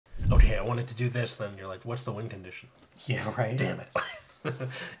okay, I wanted to do this, then you're like, what's the win condition? Yeah, right. Damn it.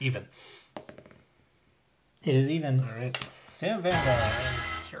 Even. It is even. All right. Stand Vanguard.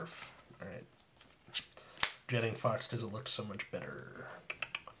 Surf. All right. Jetting Fox does it look so much better.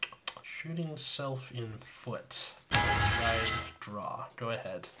 Shooting self in foot. Ride, draw. Go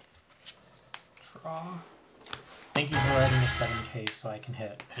ahead. Draw. Thank you for writing the 7K so I can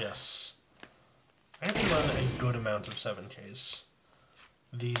hit. Yes. I have to run a good amount of 7Ks.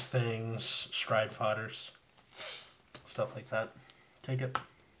 These things, stride fodders, stuff like that. Take it.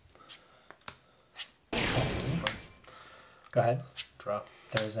 Go ahead. Draw.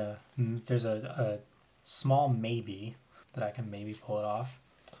 There's a small maybe that I can maybe pull it off.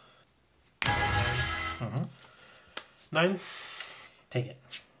 9. Take it.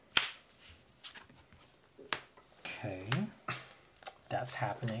 Okay. That's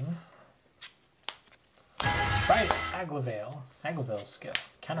happening. Right, Aglavale. Aglavale's skill.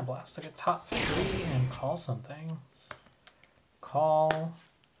 Counterblast. Look at top 3 and call something. Call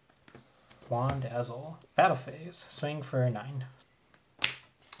Blonde Ezel. Battle phase. Swing for 9.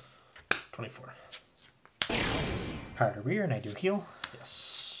 24. Power to rear, and I do heal.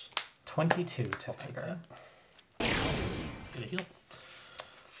 Yes. 22 to trigger. Get a heal.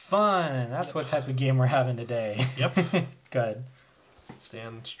 Fun! That's what type of game we're having today. Yep. Good.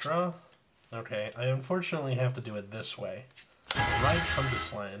 Stand, draw. Okay, I unfortunately have to do it this way. Ride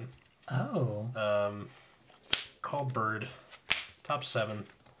Compass Line. Oh. Call Bird. Top 7.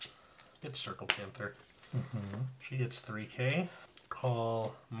 Get Circle Panther. She gets 3K.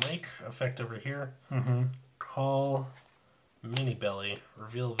 Call Mike. Effect over here. Call Mini Belly.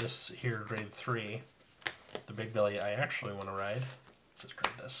 Reveal this here, grade 3. The Big Belly I actually want to ride.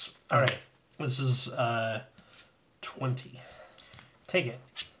 Discard this. Alright. This is 20. Take it.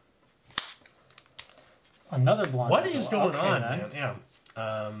 Another blonde. What is going on, then. man?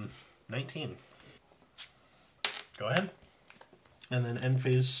 Yeah. 19. Go ahead. And then end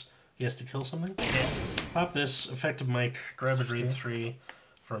phase, he has to kill something? Yeah. Pop this, effective Mike, grab a grade 3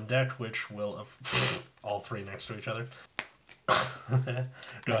 from deck, which will all 3 next to each other.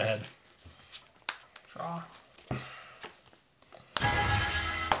 Go ahead. Draw.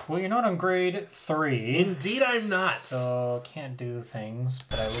 Well, you're not on grade 3. Indeed, I'm not. So can't do things,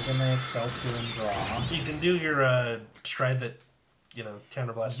 but I will get my Excel 2 and draw. You can do your stride that, you know,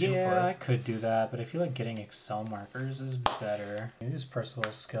 counterblast 2 for. Yeah, I could do that, but I feel like getting Excel markers is better. Use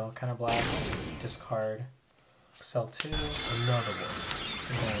Percival's skill, counterblast, discard, Excel 2. Another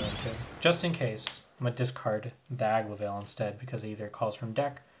one. Just in case, I'm going to discard the Aglavale instead because it either calls from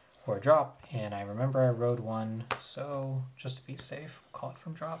deck or drop, and I remember I rode 1, so just to be safe, call it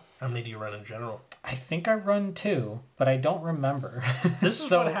from drop. How many do you run in general? I think I run 2, but I don't remember. This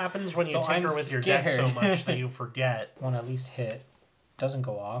is what happens when you tinker with your deck so much that you forget. One at least hit. Doesn't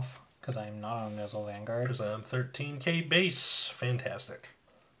go off, because I'm not on Ezel Vanguard. Because I'm 13K base. Fantastic.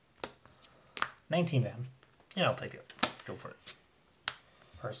 19 then. Yeah, I'll take it. Go for it.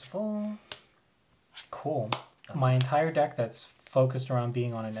 Percival. Cool. My entire deck that's focused around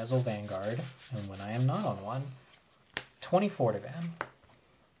being on an Ezel Vanguard, and when I am not on one, 24 to Van.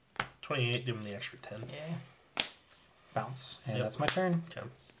 28, give him the extra 10. Yeah. Bounce. And that's my turn. Okay.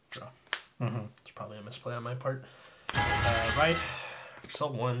 Draw. It's probably a misplay on my part. Right.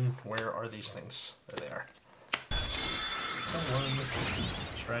 Excel 1, where are these things? There they are. Excel 1,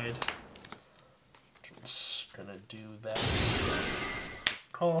 stride. Just gonna do that.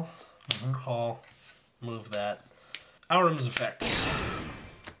 Call. Call. Move that. Auram's effect.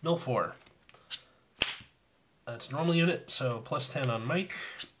 Mill 4. It's normal unit, so plus 10 on Mike.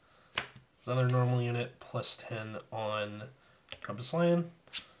 Another normal unit, plus 10 on Compass Lion.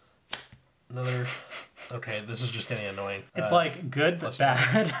 Another... Okay, this is just getting annoying. It's like good but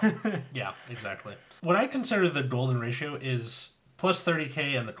bad. Yeah, exactly. What I consider the golden ratio is plus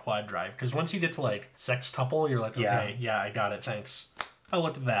 30k and the quad drive, because once you get to like sextuple, you're like, okay, yeah, I got it, thanks. Oh,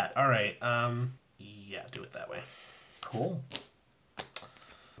 look at that. All right, yeah, do it that way. Cool.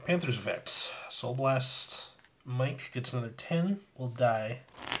 Panther's effect. Soul Blast. Mike gets another 10. Will die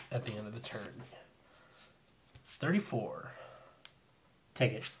at the end of the turn. 34.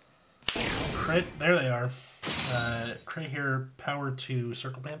 Take it. Crit. There they are. Crit here. Power to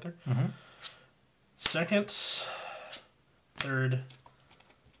Circle Panther. Second. Third.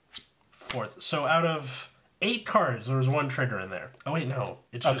 Fourth. So out of 8 cards, there was 1 trigger in there. Oh wait, no.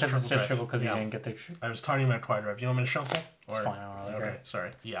 It's just because it's just triple because you didn't get the... I was talking about quad drive. You want me to shuffle? It's fine. I don't really care.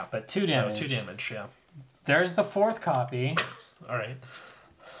 Sorry. Yeah. But 2 damage. So 2 damage, yeah. There's the 4th copy. All right.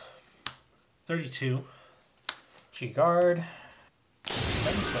 32. G-Guard.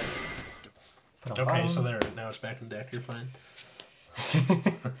 Okay, so there. Now it's back in deck. You're fine.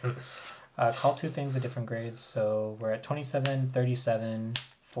 Call 2 things at different grades. So we're at 27, 37,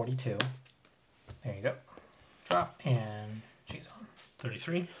 42. There you go. Drop and G's on.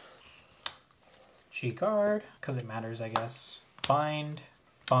 33. G guard, because it matters, I guess. Bind,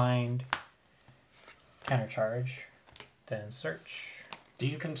 bind, countercharge, then search. Do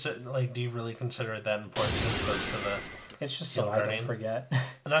you really consider it that important as opposed to the... It's just so I don't forget.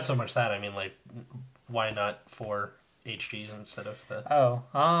 Not so much that, I mean, like, why not 4 HGs instead of the... Oh,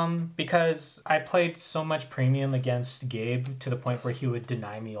 because I played so much premium against Gabe to the point where he would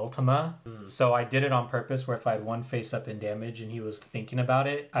deny me Ultima. So I did it on purpose where if I had 1 face up in damage and he was thinking about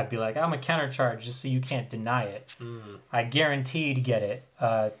it, I'd be like, I'm a countercharge just so you can't deny it. I guaranteed get it.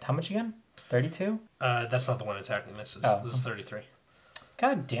 How much again? 32? That's not the one attacking misses. Oh. This is 33.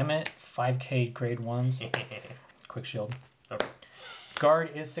 God damn it. 5k grade 1s. Quick shield. Okay.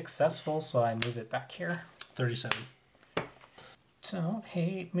 Guard is successful, so I move it back here. 37. Don't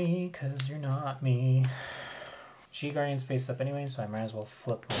hate me, cause you're not me. G Guardian's face up anyway, so I might as well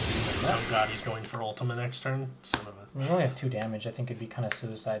flip my Oh god, he's going for Ultima next turn? Son of a... We only have 2 damage. I think it'd be kind of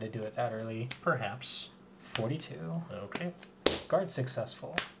suicide to do it that early. Perhaps. 42. Okay. Guard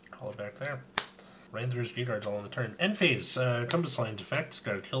successful. Call it back there. Ran through his G-Guards all in the turn. End phase. Come to Sline's effect.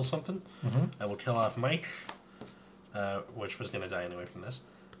 Gotta kill something. I will kill off Mike, which was gonna die anyway from this.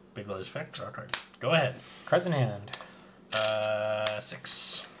 Bigbelly's effect. Draw a card. Go ahead. Cards in hand.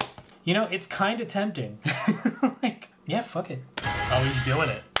 6. You know, it's kind of tempting. Like, yeah, fuck it. Oh, he's doing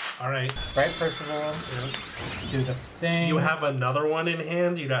it. Alright. Right, Percival? Do the thing. You have another one in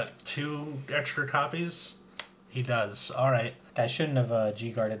hand? You got 2 extra copies? He does. Alright. I shouldn't have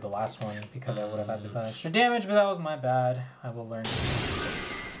G-guarded the last one because I would have had the extra damage, but that was my bad. I will learn from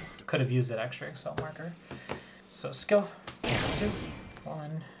mistakes. Could have used that extra Excel marker. So skill. Let's do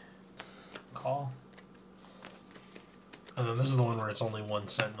 1. Call. And then this is the one where it's only 1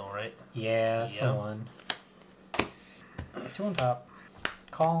 Sentinel, right? Yeah, that's the one. 2 on top.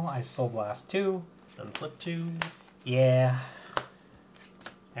 Call. I Soul Blast 2. And flip 2. Yeah.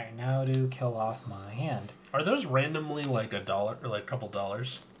 Alright, now to kill off my hand. Are those randomly like $1 or like a couple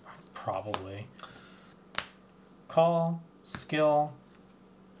dollars? Probably. Call. Skill.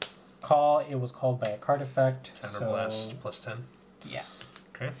 Call. It was called by a card effect. Counterblast so... plus 10. Yeah.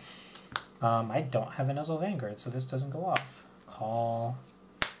 Okay. I don't have an Ezel Vanguard, so this doesn't go off. Call.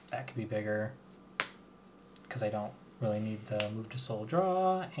 That could be bigger. Because I don't really need the move to soul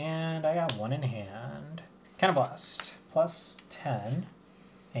draw. And I got 1 in hand. Counterblast. Plus 10.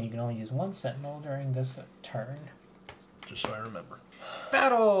 And you can only use 1 Sentinel during this turn. Just so I remember.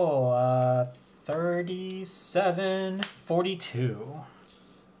 Battle! 37-42.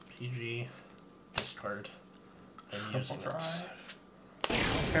 PG. Discard. I'm Triple using drive.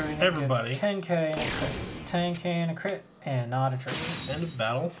 Everybody. 10k and a crit. 10k and a crit. And not a trigger. End of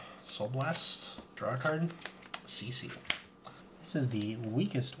battle. Soul Blast. Draw a card. CC. This is the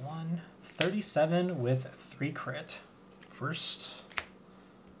weakest one. 37 with 3 crit. First.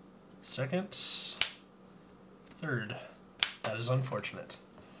 Second. Third. That is unfortunate.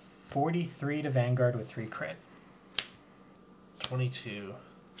 43 to Vanguard with 3 crit. 22.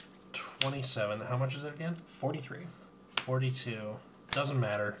 27. How much is it again? 43. 42. Doesn't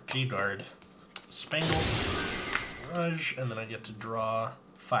matter. G-Guard. Spangle. Rudge. And then I get to draw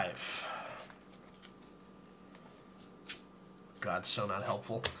 5. God, so not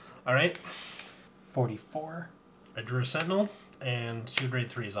helpful. Alright. 44. I drew a Sentinel and 2 grade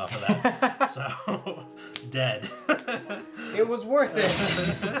 3s off of that. So, dead. It was worth it.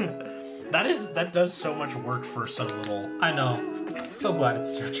 That does so much work for so little. I know. I'm so glad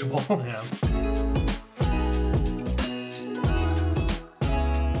it's searchable. Yeah.